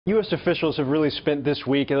U.S. officials have really spent this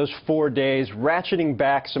week, those 4 days, ratcheting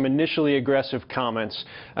back some initially aggressive comments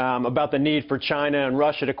about the need for China and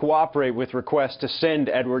Russia to cooperate with requests to send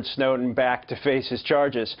Edward Snowden back to face his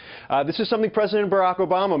charges. This is something President Barack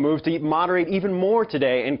Obama moved to moderate even more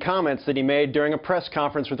today in comments that he made during a press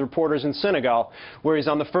conference with reporters in Senegal, where he's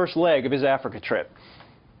on the first leg of his Africa trip.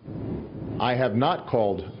 I have not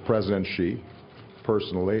called President Xi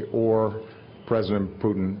personally or President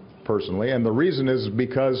Putin personally, and the reason is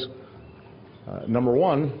because, number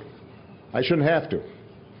one, I shouldn't have to.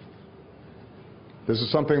 This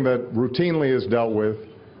is something that routinely is dealt with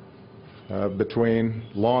between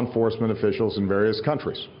law enforcement officials in various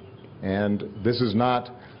countries, and this is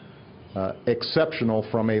not exceptional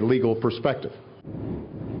from a legal perspective.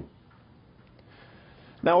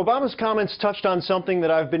 Now, Obama's comments touched on something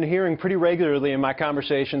that I've been hearing pretty regularly in my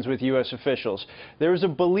conversations with U.S. officials. There is a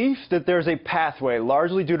belief that there's a pathway,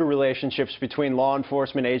 largely due to relationships between law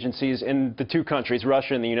enforcement agencies in the two countries,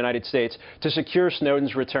 Russia and the United States, to secure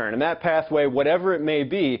Snowden's return. And that pathway, whatever it may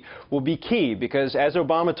be, will be key because, as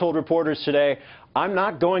Obama told reporters today, I'm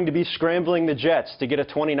not going to be scrambling the jets to get a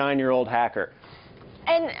 29-year-old hacker.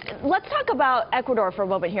 And let's talk about Ecuador for a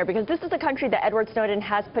moment here, because this is a country that Edward Snowden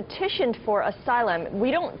has petitioned for asylum. We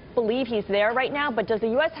don't believe he's there right now, but does the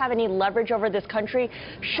U.S. have any leverage over this country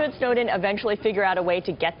should Snowden eventually figure out a way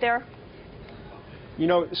to get there? You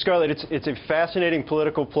know, Scarlett, it's a fascinating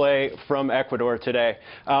political play from Ecuador today.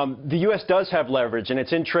 The U.S. does have leverage, and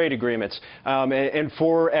it's in trade agreements. And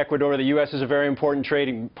for Ecuador, the U.S. is a very important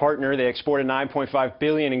trading partner. They exported $9.5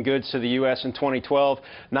 billion in goods to the U.S. in 2012,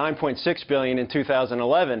 $9.6 billion in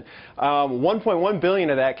 2011. $1.1 billion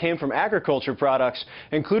of that came from agriculture products,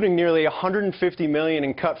 including nearly $150 million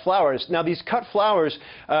in cut flowers. Now, these cut flowers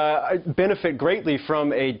benefit greatly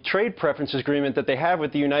from a trade preferences agreement that they have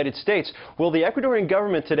with the United States. Well, the Ecuadorian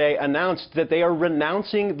government today announced that they are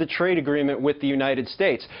renouncing the trade agreement with the United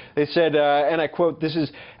States. They said, and I quote, "This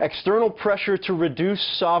is external pressure to reduce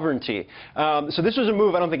sovereignty." So this was a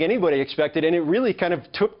move I don't think anybody expected, and it really kind of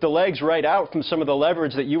took the legs right out from some of the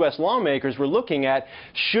leverage that U.S. lawmakers were looking at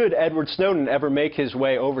should Edward Snowden ever make his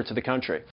way over to the country.